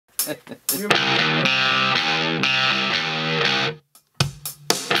Yeah,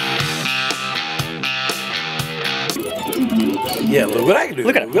 look what I can do.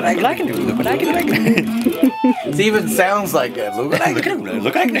 Look at it. Look what I can do. Look what I can do. It even sounds like that. Look what I can do.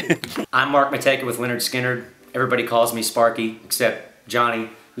 Look what I can do. I'm Mark Mateka with Lynyrd Skynyrd. Everybody calls me Sparky, except Johnny,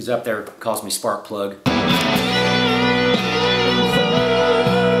 who's up there, calls me Spark Plug.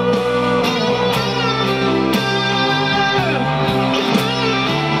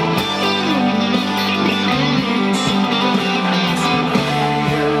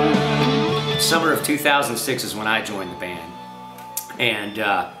 Summer of 2006 is when I joined the band, and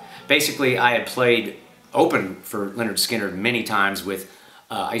basically I had played open for Lynyrd Skynyrd many times with,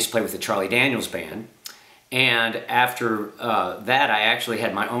 I used to play with the Charlie Daniels band, and after that I actually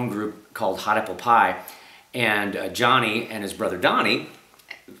had my own group called Hot Apple Pie, and Johnny and his brother Donnie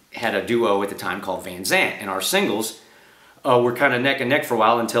had a duo at the time called Van Zant, and our singles were kind of neck and neck for a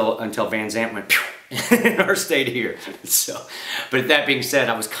while until Van Zant went pew, and ours stayed here. So, but that being said,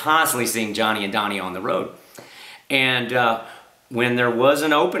 I was constantly seeing Johnny and Donnie on the road. And when there was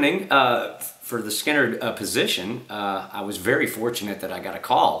an opening for the Skynyrd position, I was very fortunate that I got a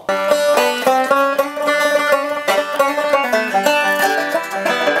call.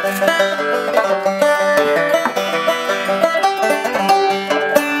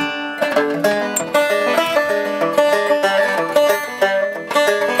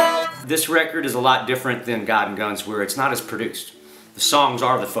 This record is a lot different than God and Guns, where it's not as produced. The songs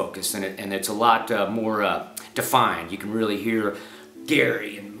are the focus, and it's a lot more defined. You can really hear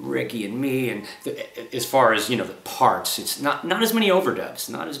Gary and Ricky and me, and as far as, you know, the parts, it's not as many overdubs,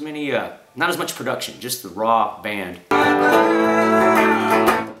 not as much production, just the raw band. A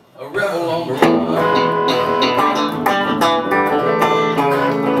rebel on the run.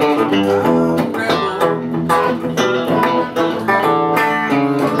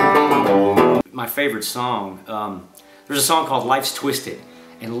 My favorite song, there's a song called Life's Twisted,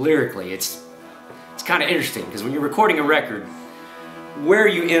 and lyrically it's kind of interesting, because when you're recording a record, where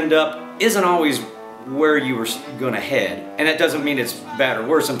you end up isn't always where you were going to head, and that doesn't mean it's bad or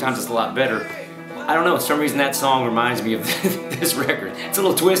worse. Sometimes it's a lot better. I don't know, for some reason that song reminds me of this record. It's a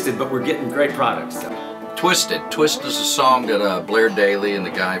little twisted, but we're getting great products. So. Twisted is a song that Blair Daly and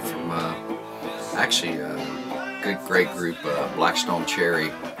the guy from actually a great group, Blackstone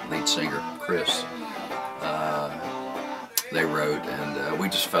Cherry lead singer Chris, they wrote, and we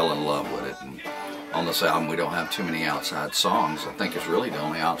just fell in love with it. And on this album we don't have too many outside songs. I think it's really the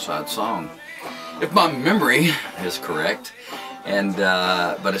only outside song, if my memory is correct. And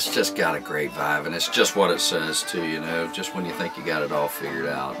but it's just got a great vibe, and it's just what it says too, you know, just when you think you got it all figured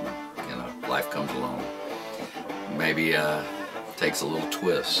out, and, you know, life comes along, maybe takes a little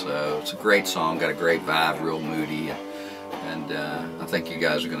twist. So it's a great song, got a great vibe, real moody, and I think you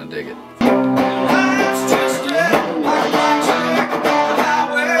guys are gonna dig it.